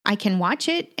I can watch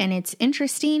it and it's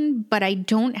interesting, but I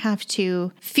don't have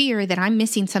to fear that I'm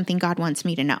missing something God wants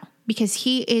me to know, because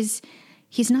he's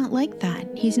not like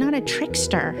that. He's not a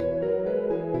trickster.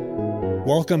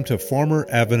 Welcome to Former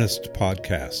Adventist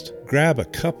Podcast. Grab a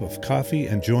cup of coffee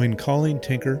and join Colleen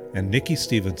Tinker and Nikki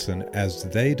Stevenson as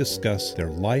they discuss their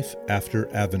life after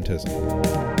Adventism.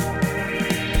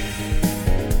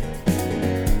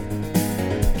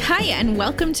 Hi, and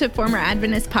welcome to Former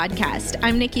Adventist Podcast.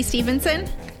 I'm Nikki Stevenson.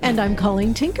 And I'm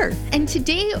Colleen Tinker. And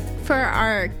today for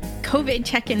our COVID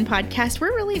check-in podcast,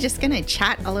 we're really just going to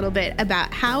chat a little bit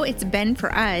about how it's been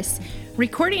for us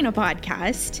recording a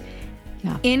podcast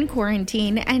in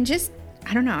quarantine, and just,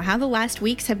 I don't know, how the last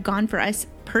weeks have gone for us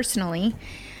personally.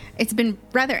 It's been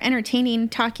rather entertaining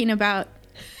talking about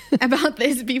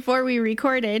this before we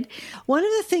recorded. One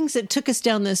of the things that took us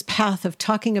down this path of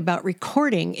talking about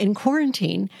recording in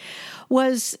quarantine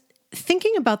was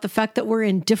thinking about the fact that we're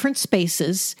in different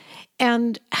spaces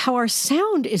and how our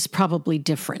sound is probably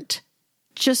different.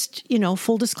 Just,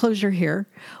 full disclosure here,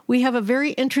 we have a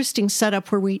very interesting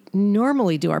setup where we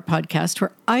normally do our podcast,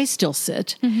 where I still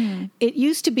sit. Mm-hmm. It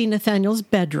used to be Nathaniel's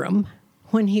bedroom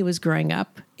when he was growing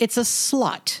up. It's a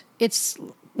slot. It's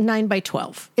 9 by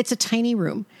 12. It's a tiny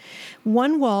room.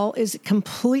 One wall is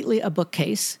completely a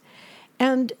bookcase,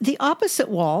 and the opposite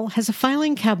wall has a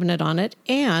filing cabinet on it,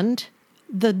 and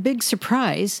the big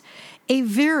surprise, a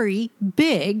very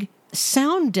big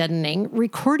sound deadening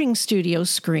recording studio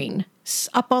screen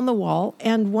up on the wall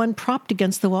and one propped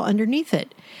against the wall underneath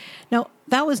it. Now,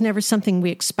 that was never something we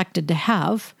expected to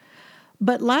have.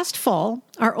 But last fall,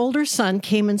 our older son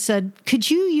came and said, "Could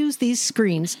you use these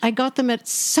screens? I got them at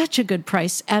such a good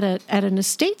price at an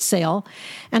estate sale,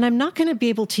 and I'm not going to be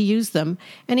able to use them."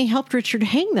 And he helped Richard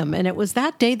hang them. And it was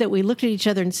that day that we looked at each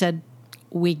other and said,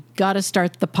 we got to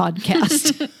start the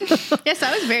podcast. Yes,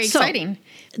 that was very exciting.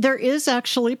 There is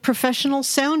actually professional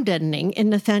sound deadening in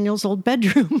Nathaniel's old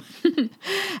bedroom,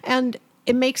 and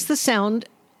it makes the sound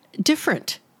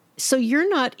different. So you're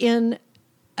not in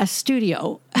a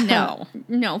studio.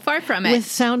 No, far from it. With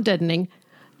sound deadening.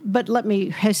 But let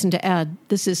me hasten to add,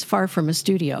 this is far from a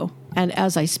studio. And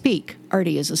as I speak,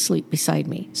 Artie is asleep beside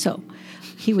me. So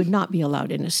he would not be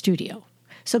allowed in a studio.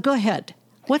 So go ahead.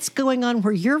 What's going on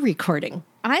where you're recording?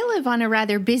 I live on a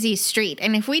rather busy street,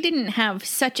 and if we didn't have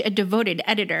such a devoted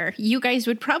editor, you guys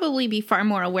would probably be far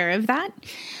more aware of that.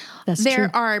 That's there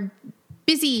true. Are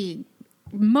busy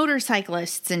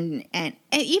motorcyclists and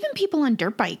even people on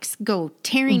dirt bikes go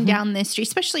tearing down this street,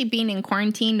 especially being in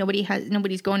quarantine.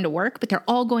 Nobody's going to work, but they're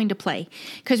all going to play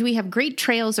because we have great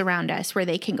trails around us where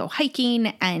they can go hiking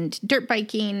and dirt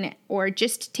biking, or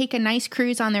just take a nice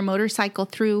cruise on their motorcycle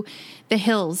through the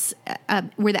hills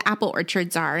where the apple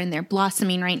orchards are, and they're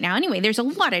blossoming right now. Anyway, there's a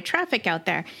lot of traffic out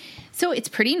there, so it's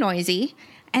pretty noisy.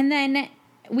 And then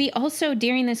we also,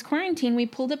 during this quarantine, we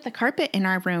pulled up the carpet in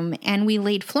our room and we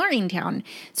laid flooring down.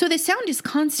 So the sound is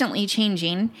constantly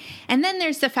changing. And then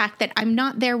there's the fact that I'm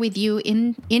not there with you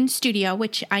in studio,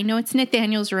 which I know it's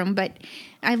Nathaniel's room, but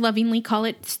I lovingly call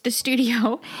it the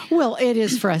studio. Well, it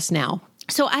is for us now.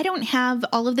 So I don't have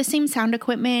all of the same sound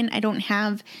equipment. I don't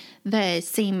have the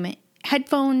same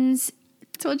headphones.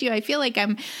 Told you, I feel like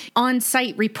I'm on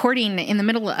site reporting in the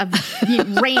middle of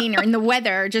rain or in the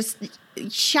weather, just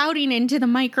shouting into the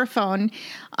microphone.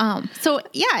 So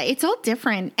yeah, it's all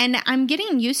different, and I'm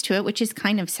getting used to it, which is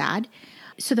kind of sad.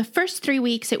 So the first 3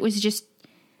 weeks, it was just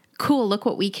cool. Look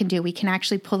what we can do. We can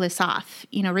actually pull this off.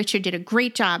 Richard did a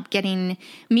great job getting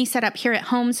me set up here at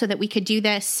home so that we could do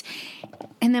this.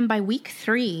 And then by week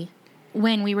 3,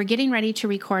 when we were getting ready to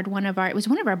record one of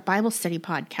our Bible study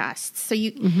podcasts. So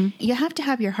you have to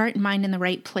have your heart and mind in the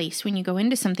right place when you go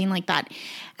into something like that.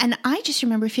 And I just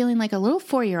remember feeling like a little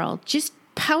 4-year-old, just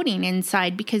pouting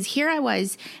inside, because here I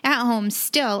was at home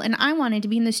still, and I wanted to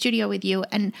be in the studio with you,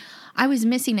 and I was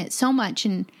missing it so much,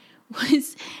 and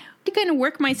was to kind of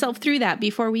work myself through that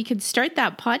before we could start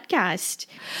that podcast.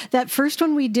 That first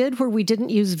one we did where we didn't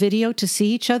use video to see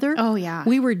each other. Oh, yeah.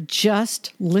 We were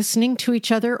just listening to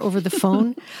each other over the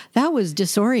phone. That was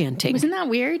disorienting. Wasn't that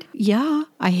weird? Yeah,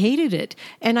 I hated it.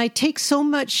 And I take so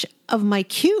much of my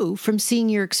cue from seeing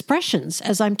your expressions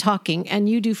as I'm talking, and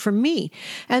you do from me.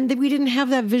 And we didn't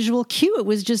have that visual cue. It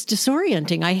was just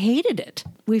disorienting. I hated it.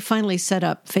 We finally set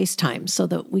up FaceTime so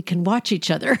that we can watch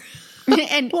each other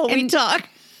while we talk.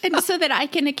 And so that I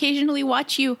can occasionally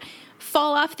watch you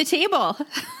fall off the table.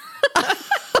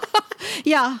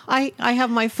 Yeah, I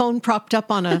have my phone propped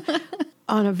up on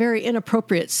a very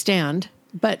inappropriate stand,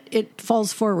 but it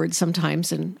falls forward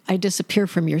sometimes and I disappear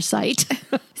from your sight.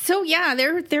 So yeah,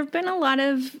 there have been a lot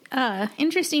of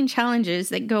interesting challenges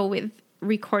that go with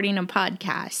recording a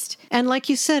podcast. And like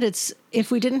you said, it's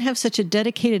if we didn't have such a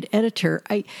dedicated editor,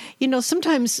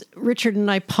 sometimes Richard and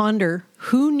I ponder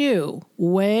who knew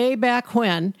way back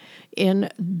when in,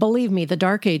 believe me, the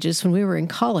dark ages when we were in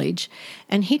college,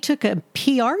 and he took a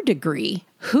PR degree.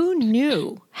 Who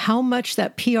knew how much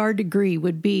that PR degree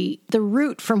would be the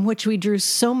root from which we drew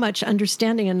so much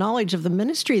understanding and knowledge of the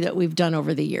ministry that we've done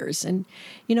over the years? And,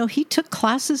 he took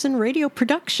classes in radio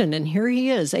production, and here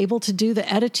he is able to do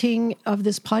the editing of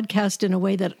this podcast in a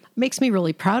way that makes me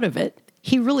really proud of it.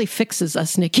 He really fixes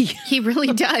us, Nikki. He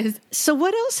really does. So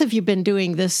what else have you been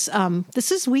doing this?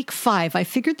 This is week 5. I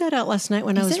figured that out last night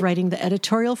when I was writing the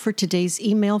editorial for today's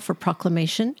email for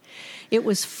proclamation. It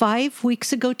was 5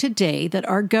 weeks ago today that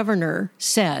our governor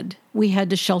said we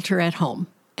had to shelter at home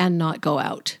and not go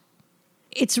out.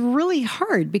 It's really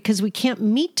hard because we can't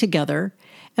meet together,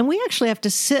 and we actually have to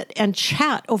sit and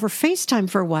chat over FaceTime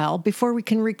for a while before we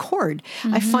can record.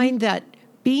 Mm-hmm. I find that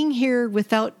being here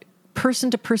without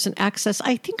person-to-person access,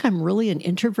 I think I'm really an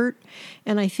introvert,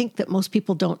 and I think that most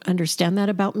people don't understand that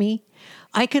about me.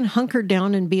 I can hunker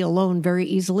down and be alone very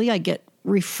easily. I get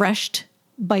refreshed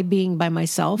by being by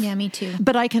myself. Yeah, me too.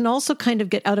 But I can also kind of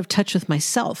get out of touch with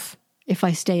myself if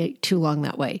I stay too long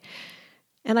that way.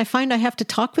 And I find I have to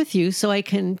talk with you so I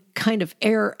can kind of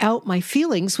air out my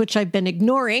feelings, which I've been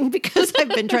ignoring because I've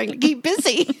been trying to keep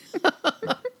busy.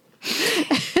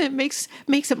 It makes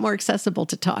it more accessible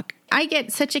to talk. I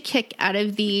get such a kick out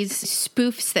of these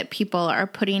spoofs that people are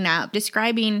putting out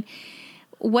describing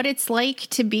what it's like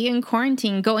to be in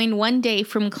quarantine, going one day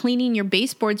from cleaning your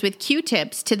baseboards with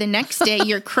Q-tips to the next day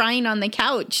you're crying on the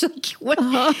couch. Like what?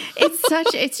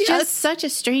 It's just such a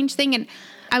strange thing. And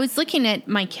I was looking at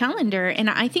my calendar, and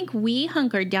I think we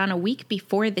hunkered down a week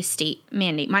before the state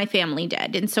mandate. My family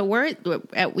did. And so we're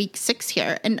at week 6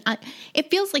 here, and it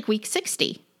feels like week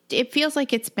 60. It feels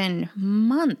like it's been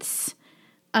months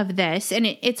of this, and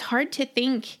it's hard to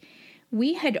think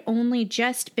we had only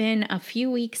just been a few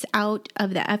weeks out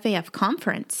of the FAF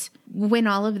conference when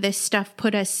all of this stuff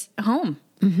put us home.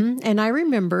 Mm-hmm. And I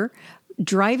remember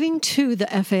driving to the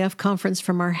FAF conference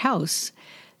from our house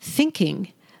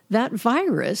thinking, that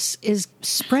virus is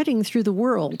spreading through the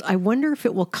world. I wonder if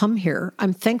it will come here.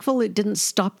 I'm thankful it didn't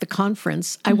stop the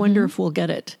conference. I wonder if we'll get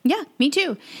it. Yeah, me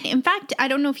too. In fact, I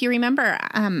don't know if you remember,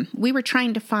 we were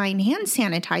trying to find hand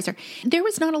sanitizer. There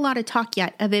was not a lot of talk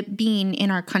yet of it being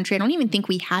in our country. I don't even think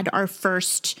we had our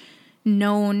first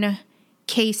known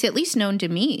case, at least known to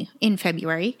me, in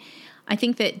February. I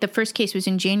think that the first case was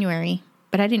in January,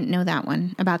 but I didn't know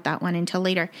about that one until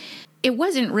later. It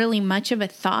wasn't really much of a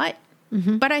thought.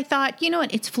 Mm-hmm. But I thought, you know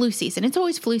what, it's flu season. It's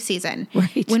always flu season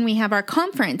when we have our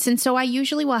conference. And so I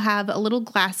usually will have a little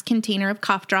glass container of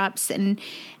cough drops and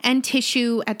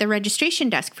tissue at the registration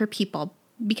desk for people.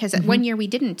 Because one year we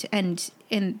didn't, and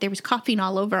there was coughing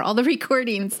all over all the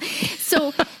recordings.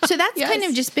 So that's kind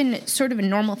of just been sort of a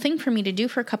normal thing for me to do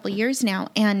for a couple of years now.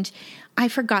 And I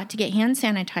forgot to get hand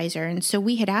sanitizer. And so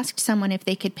we had asked someone if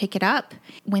they could pick it up.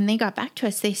 When they got back to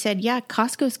us, they said, yeah,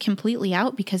 Costco's completely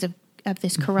out because of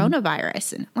this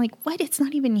coronavirus. And I'm like, what? It's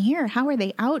not even here. How are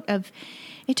they out of?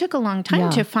 It took a long time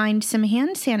to find some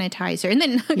hand sanitizer. And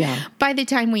then by the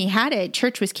time we had it,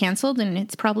 church was canceled, and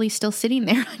it's probably still sitting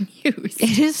there unused.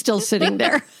 It is still sitting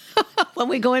there. When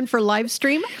we go in for live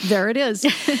stream, there it is.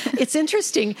 It's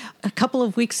interesting. A couple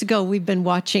of weeks ago, we've been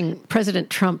watching President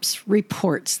Trump's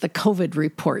reports, the COVID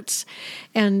reports.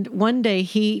 And one day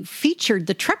he featured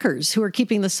the truckers who are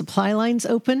keeping the supply lines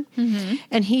open. Mm-hmm.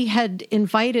 And he had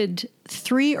invited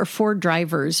 3 or 4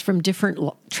 drivers from different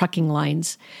trucking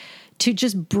lines to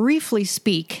just briefly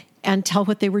speak and tell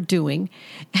what they were doing.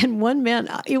 And one man,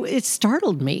 it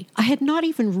startled me. I had not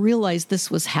even realized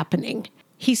this was happening.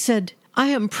 He said, I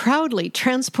am proudly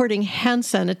transporting hand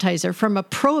sanitizer from a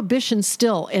prohibition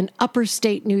still in upper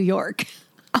state New York.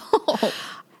 Oh.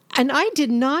 And I did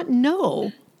not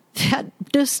know that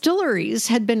distilleries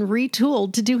had been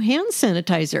retooled to do hand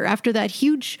sanitizer after that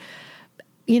huge,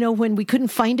 when we couldn't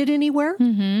find it anywhere.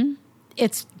 Mm-hmm.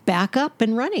 It's back up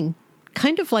and running.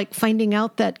 Kind of like finding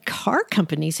out that car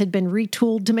companies had been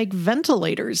retooled to make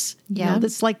ventilators. Yeah.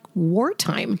 That's like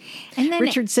wartime. And then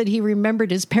Richard said he remembered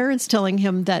his parents telling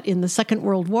him that in the Second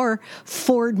World War,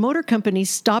 Ford Motor Company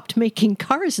stopped making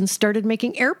cars and started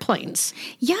making airplanes.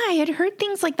 Yeah, I had heard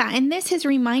things like that. And this has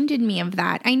reminded me of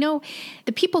that. I know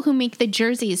the people who make the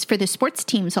jerseys for the sports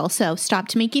teams also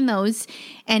stopped making those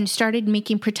and started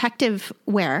making protective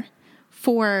wear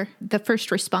for the first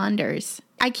responders.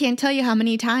 I can't tell you how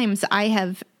many times I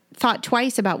have thought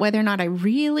twice about whether or not I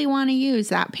really want to use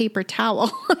that paper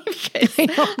towel.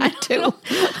 I do.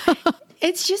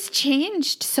 It's just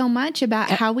changed so much about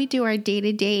how we do our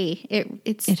day-to-day.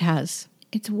 It has.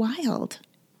 It's wild.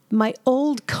 My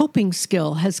old coping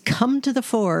skill has come to the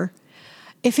fore.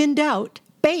 If in doubt,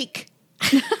 bake.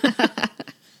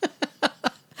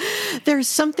 There's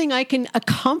something I can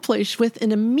accomplish with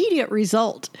an immediate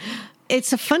result.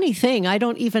 It's a funny thing. I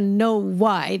don't even know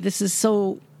why this is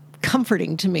so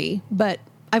comforting to me, but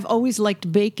I've always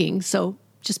liked baking. So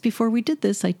just before we did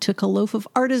this, I took a loaf of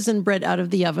artisan bread out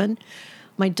of the oven.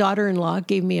 My daughter-in-law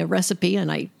gave me a recipe,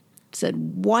 and I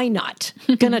said, why not?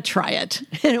 Gonna try it.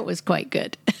 And it was quite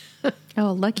good.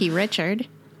 Oh, lucky Richard.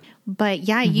 But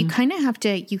yeah, you kind of have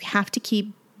to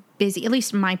keep busy. At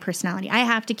least my personality. I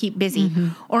have to keep busy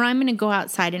or I'm going to go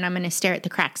outside and I'm going to stare at the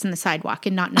cracks in the sidewalk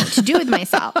and not know what to do with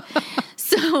myself.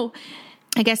 So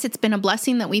I guess it's been a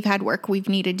blessing that we've had work we've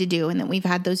needed to do and that we've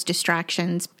had those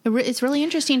distractions. It's really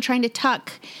interesting trying to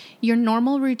tuck your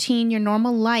normal routine, your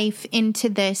normal life into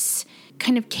this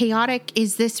kind of chaotic,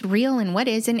 is this real and what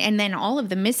isn't? And then all of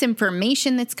the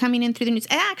misinformation that's coming in through the news.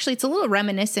 Actually, it's a little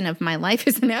reminiscent of my life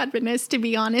as an Adventist, to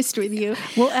be honest with you.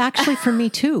 Well, actually, for me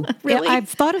too. Really? I've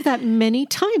thought of that many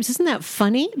times. Isn't that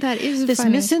funny? That is this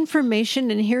funny.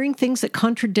 Misinformation and hearing things that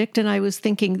contradict. And I was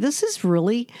thinking, this is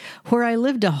really where I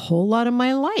lived a whole lot of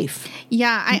my life.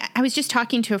 Yeah, I was just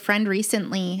talking to a friend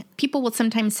recently. People will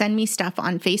sometimes send me stuff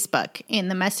on Facebook in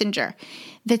the Messenger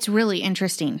that's really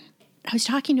interesting. I was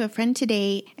talking to a friend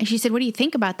today and she said, what do you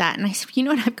think about that? And I said, you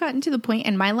know what? I've gotten to the point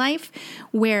in my life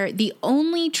where the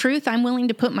only truth I'm willing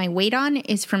to put my weight on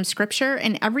is from Scripture,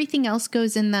 and everything else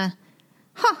goes in the,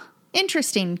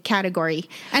 interesting category.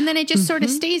 And then it just sort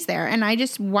of stays there. And I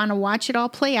just want to watch it all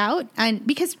play out. And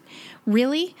because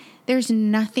really, there's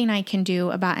nothing I can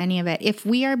do about any of it. If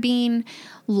we are being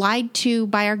lied to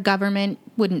by our government,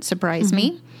 wouldn't surprise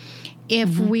me.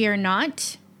 If we are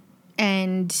not,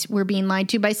 and we're being lied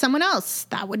to by someone else,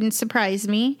 that wouldn't surprise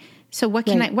me. So what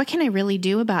can I really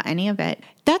do about any of it?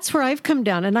 That's where I've come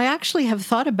down. And I actually have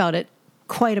thought about it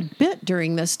quite a bit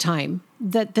during this time,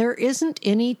 that there isn't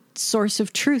any source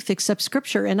of truth except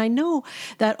Scripture. And I know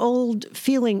that old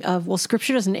feeling of, well,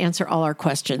 Scripture doesn't answer all our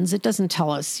questions. It doesn't tell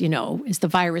us, is the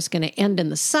virus going to end in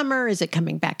the summer? Is it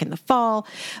coming back in the fall?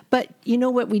 But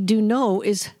what we do know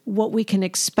is what we can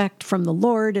expect from the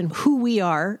Lord and who we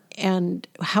are and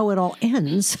how it all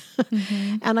ends.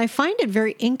 And I find it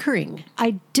very anchoring.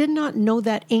 I did not know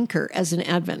that anchor as an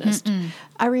Adventist.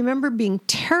 I remember being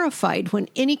terrified when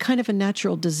any kind of a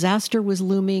natural disaster was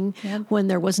looming, when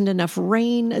there wasn't enough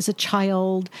rain as a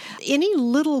child. Any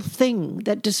little thing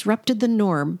that disrupted the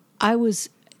norm, I was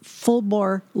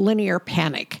full-bore linear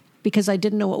panic because I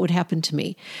didn't know what would happen to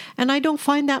me. And I don't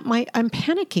find that I'm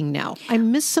panicking now. I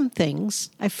miss some things.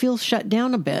 I feel shut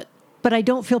down a bit, but I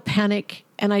don't feel panic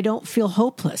and I don't feel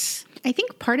hopeless. I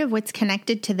think part of what's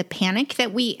connected to the panic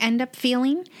that we end up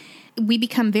feeling, we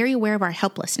become very aware of our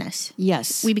helplessness.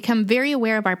 Yes. We become very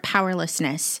aware of our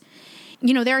powerlessness.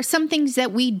 There are some things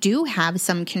that we do have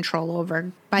some control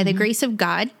over. By the grace of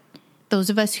God,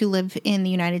 those of us who live in the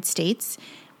United States,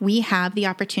 we have the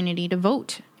opportunity to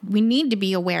vote. We need to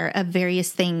be aware of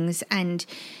various things and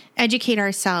educate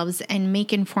ourselves and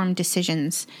make informed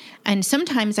decisions. And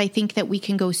sometimes I think that we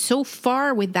can go so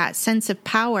far with that sense of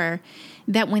power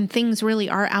that when things really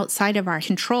are outside of our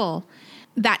control,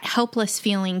 that helpless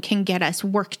feeling can get us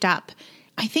worked up.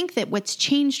 I think that what's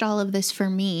changed all of this for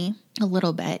me a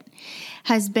little bit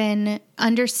has been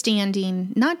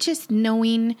understanding, not just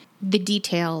knowing the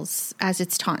details as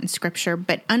it's taught in Scripture,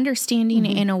 but understanding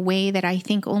in a way that I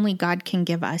think only God can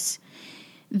give us,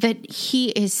 that He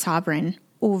is sovereign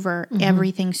over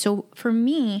everything. So for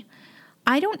me,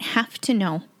 I don't have to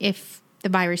know if the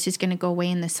virus is going to go away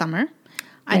in the summer.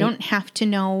 I don't have to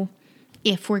know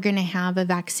if we're going to have a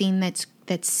vaccine that's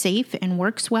safe and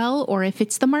works well, or if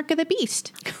it's the mark of the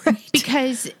beast. Right.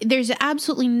 Because there's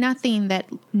absolutely nothing that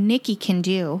Nikki can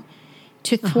do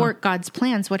to thwart God's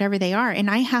plans, whatever they are. And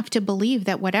I have to believe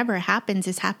that whatever happens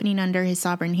is happening under His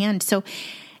sovereign hand. So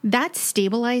that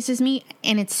stabilizes me.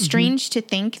 And it's strange to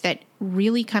think that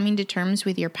really coming to terms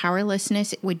with your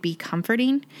powerlessness would be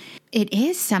comforting. It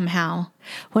is somehow.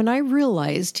 When I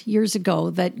realized years ago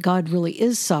that God really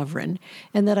is sovereign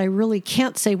and that I really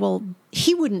can't say, well,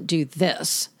 He wouldn't do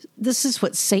this. This is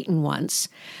what Satan wants.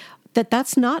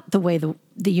 That's not the way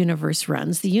the universe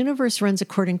runs. The universe runs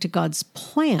according to God's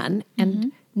plan.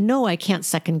 And no, I can't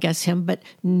second guess Him, but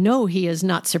no, He is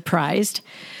not surprised.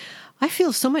 I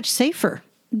feel so much safer.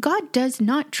 God does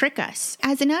not trick us.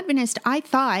 As an Adventist, I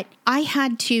thought I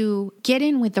had to get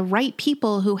in with the right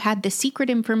people who had the secret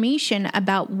information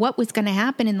about what was going to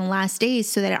happen in the last days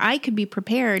so that I could be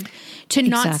prepared to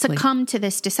not succumb to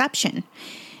this deception.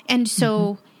 And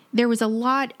so there was a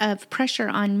lot of pressure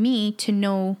on me to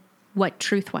know what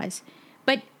truth was.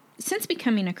 But since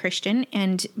becoming a Christian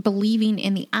and believing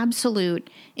in the absolute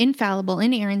infallible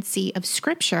inerrancy of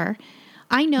Scripture,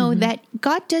 I know that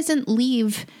God doesn't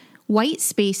leave white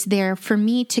space there for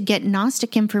me to get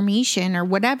Gnostic information or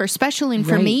whatever, special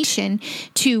information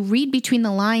to read between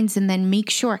the lines and then make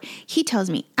sure. He tells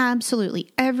me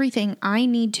absolutely everything I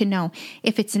need to know.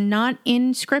 If it's not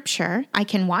in Scripture, I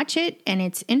can watch it and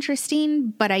it's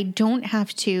interesting, but I don't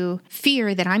have to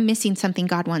fear that I'm missing something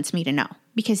God wants me to know,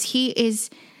 because He's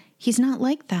not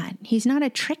like that. He's not a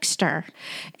trickster.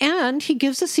 And He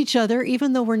gives us each other,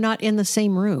 even though we're not in the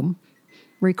same room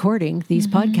recording these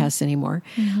podcasts anymore.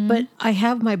 But I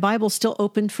have my Bible still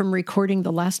opened from recording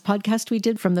the last podcast we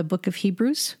did from the book of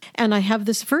Hebrews. And I have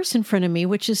this verse in front of me,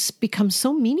 which has become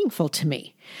so meaningful to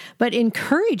me. But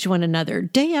encourage one another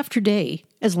day after day,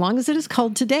 as long as it is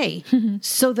called today,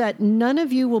 so that none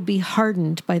of you will be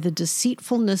hardened by the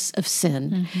deceitfulness of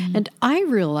sin. And I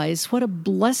realize what a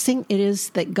blessing it is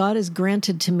that God has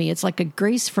granted to me. It's like a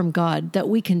grace from God that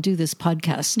we can do this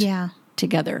podcast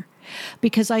together,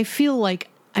 because I feel like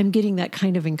I'm getting that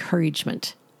kind of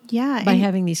encouragement by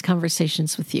having these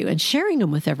conversations with you and sharing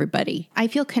them with everybody. I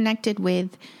feel connected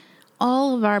with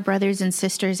all of our brothers and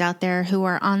sisters out there who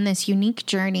are on this unique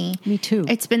journey. Me too.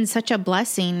 It's been such a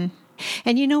blessing.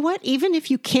 And you know what? Even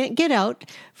if you can't get out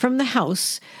from the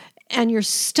house and you're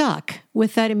stuck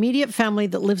with that immediate family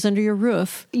that lives under your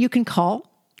roof, you can call.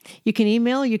 You can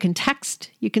email, you can text,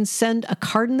 you can send a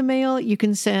card in the mail, you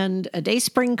can send a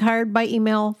Dayspring card by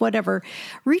email, whatever.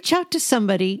 Reach out to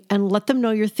somebody and let them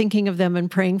know you're thinking of them and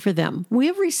praying for them. We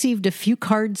have received a few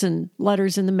cards and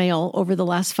letters in the mail over the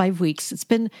last 5 weeks. It's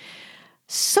been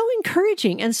so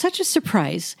encouraging and such a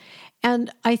surprise.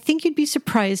 And I think you'd be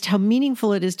surprised how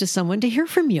meaningful it is to someone to hear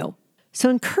from you.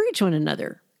 So encourage one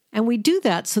another. And we do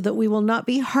that so that we will not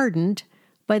be hardened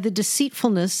by the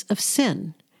deceitfulness of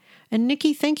sin. And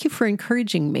Nikki, thank you for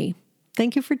encouraging me.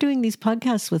 Thank you for doing these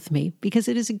podcasts with me, because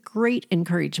it is a great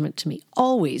encouragement to me,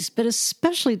 always, but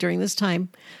especially during this time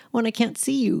when I can't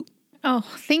see you. Oh,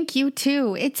 thank you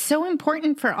too. It's so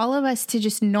important for all of us to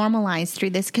just normalize through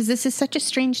this, because this is such a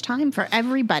strange time for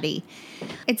everybody.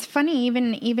 It's funny,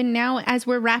 even now as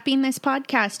we're wrapping this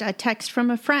podcast, a text from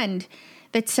a friend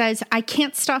that says, "I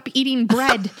can't stop eating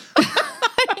bread."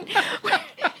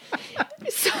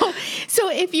 So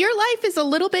if your life is a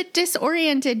little bit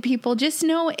disoriented, people, just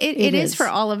know it is for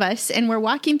all of us. And we're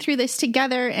walking through this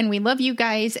together, and we love you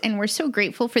guys. And we're so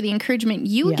grateful for the encouragement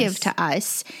you give to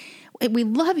us. We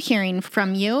love hearing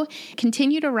from you.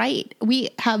 Continue to write. We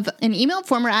have an email,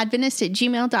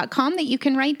 formeradventist@gmail.com, that you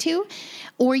can write to.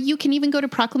 Or you can even go to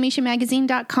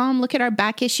proclamationmagazine.com, look at our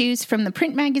back issues from the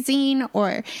print magazine,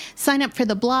 or sign up for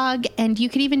the blog. And you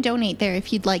could even donate there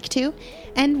if you'd like to.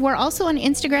 And we're also on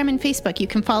Instagram and Facebook. You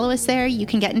can follow us there. You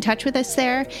can get in touch with us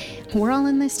there. We're all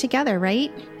in this together,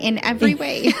 right? In every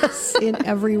way. Yes, in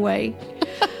every way.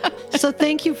 So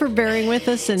thank you for bearing with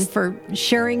us and for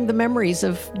sharing the memories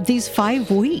of these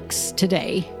 5 weeks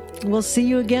today. We'll see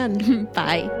you again.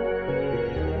 Bye.